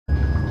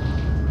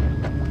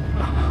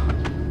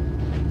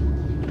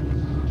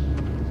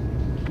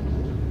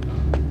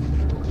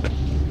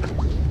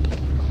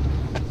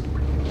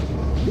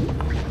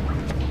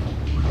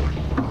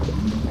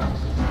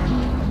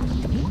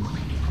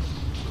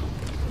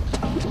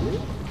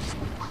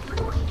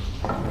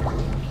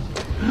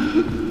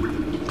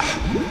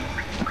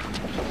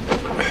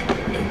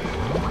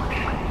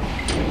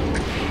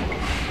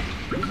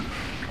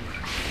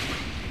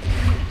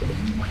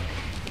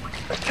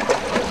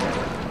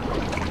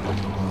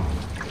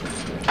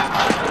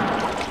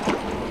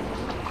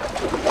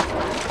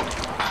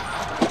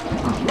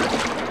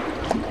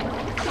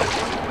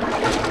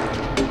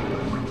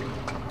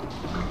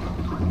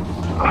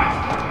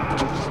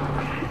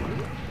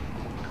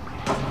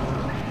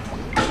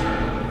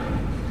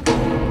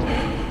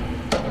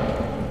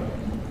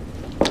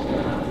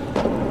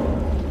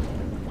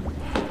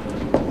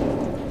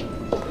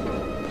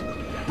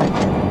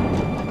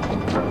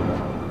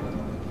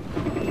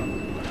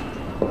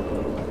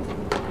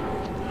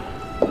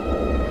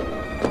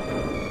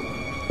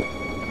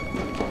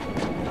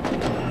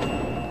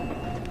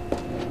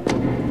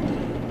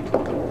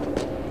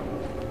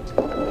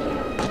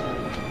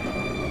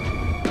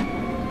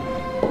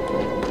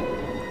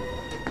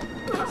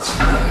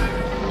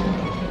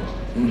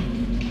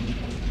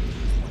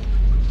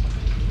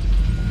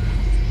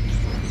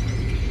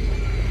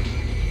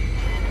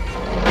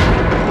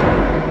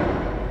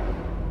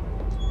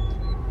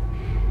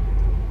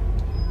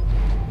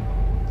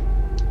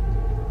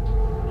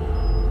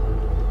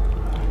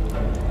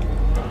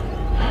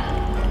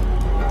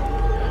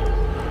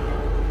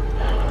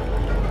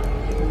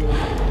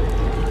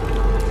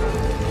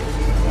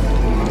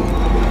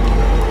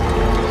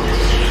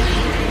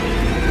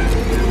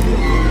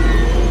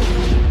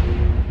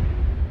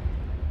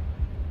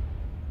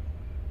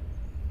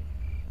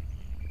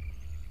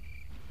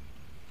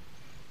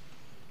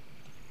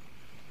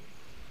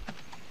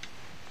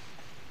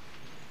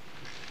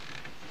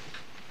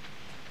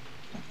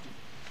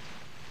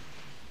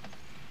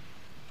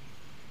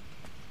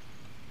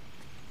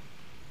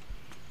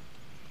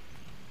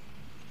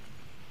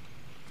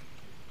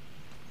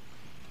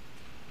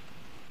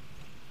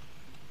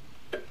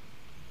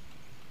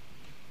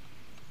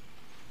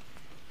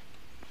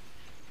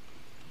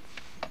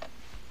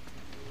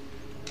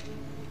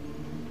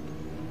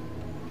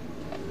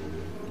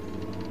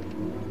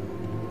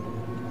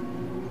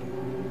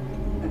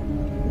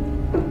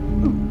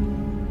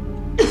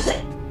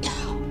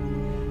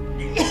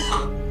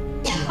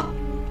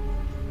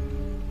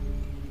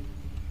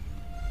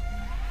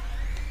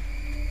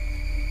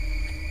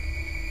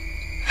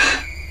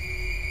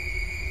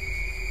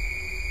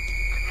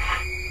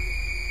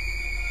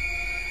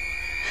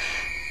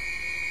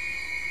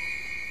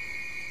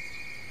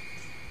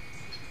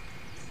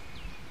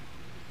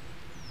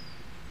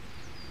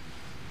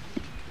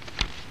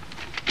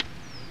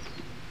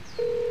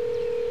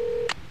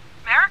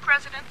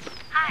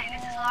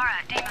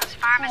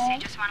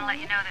Just want to let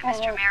you know that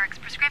Mr. Merrick's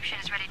prescription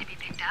is ready to be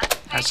picked up.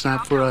 That's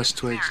not for us,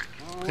 Twigs.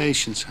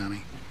 Patience,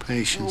 honey.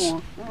 Patience.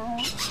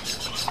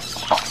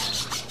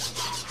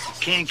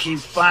 Can't keep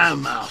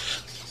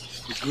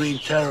Firemouth, the Green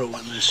Terror,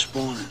 when they're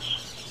spawning.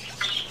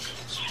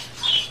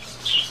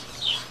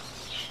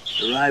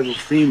 The rival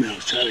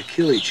females try to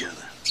kill each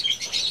other.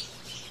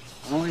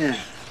 Oh, yeah.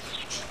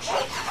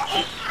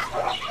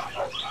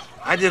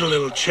 I did a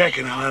little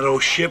checking on that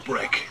old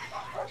shipwreck.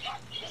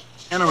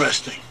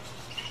 Interesting.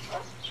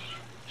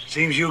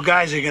 Seems you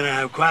guys are gonna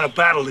have quite a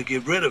battle to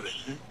get rid of it,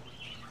 huh?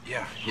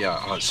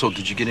 Yeah. So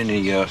did you get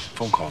any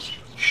phone calls?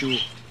 Sure.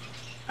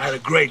 I had a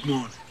great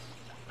morning.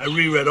 I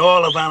reread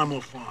all of Animal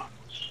Farm.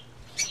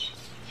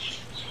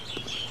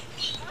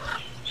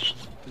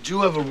 Did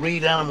you ever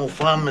read Animal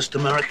Farm,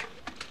 Mr. Merrick?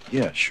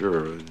 Yeah,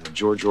 sure.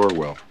 George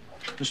Orwell.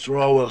 Mr.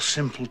 Orwell's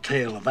simple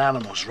tale of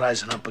animals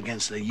rising up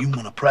against their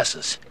human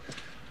oppressors.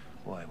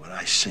 Boy, would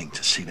I sing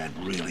to see that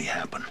really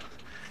happen.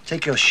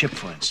 Take your ship,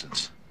 for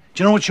instance.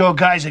 Do you know what your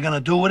guys are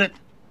gonna do with it?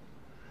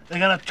 They're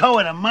gonna tow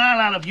it a mile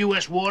out of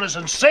U.S. waters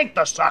and sink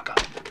the sucker.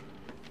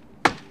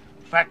 The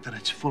fact that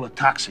it's full of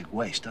toxic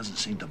waste doesn't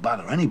seem to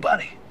bother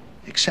anybody,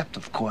 except,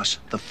 of course,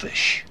 the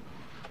fish.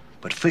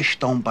 But fish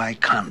don't buy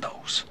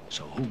condos,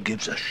 so who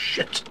gives a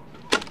shit?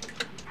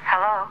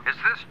 Hello? Is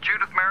this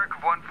Judith Merrick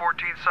of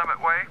 114 Summit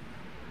Way?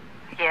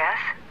 Yes?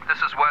 This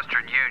is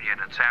Western Union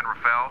in San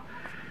Rafael.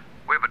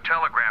 We have a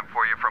telegram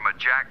for you from a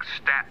Jack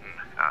Stanton.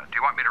 Do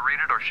you want me to read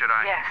it, or should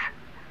I? Yes.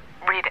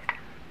 Read it.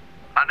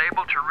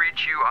 Unable to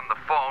reach you on the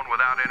phone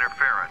without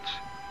interference.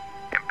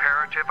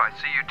 Imperative, I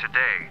see you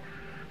today.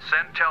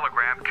 Send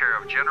telegram, care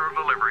of General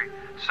Delivery,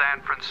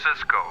 San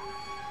Francisco.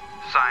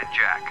 Signed,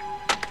 Jack.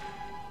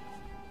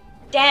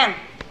 Dan!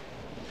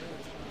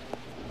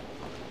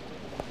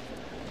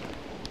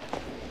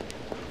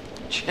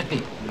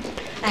 Jenny.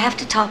 I have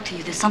to talk to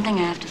you. There's something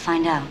I have to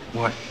find out.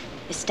 What?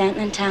 Is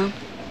Stanton in town?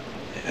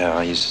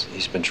 Yeah,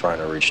 he's been trying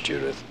to reach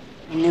Judith.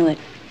 I knew it.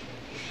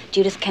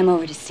 Judith came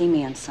over to see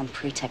me on some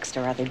pretext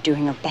or other,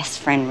 doing her best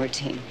friend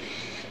routine.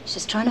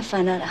 She's trying to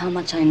find out how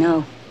much I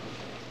know.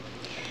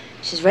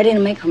 She's ready to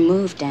make her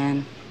move,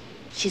 Dan.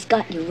 She's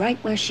got you right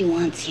where she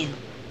wants you.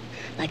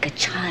 Like a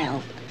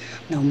child.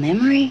 No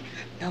memory,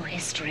 no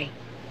history.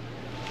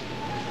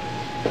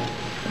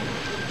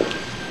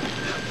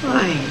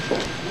 Why?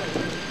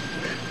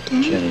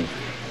 Dan? Jenny,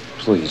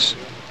 please.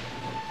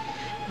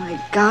 My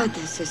God,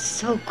 this is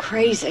so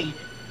crazy.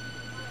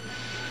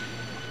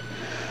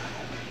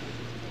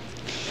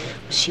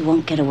 She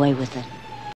won't get away with it.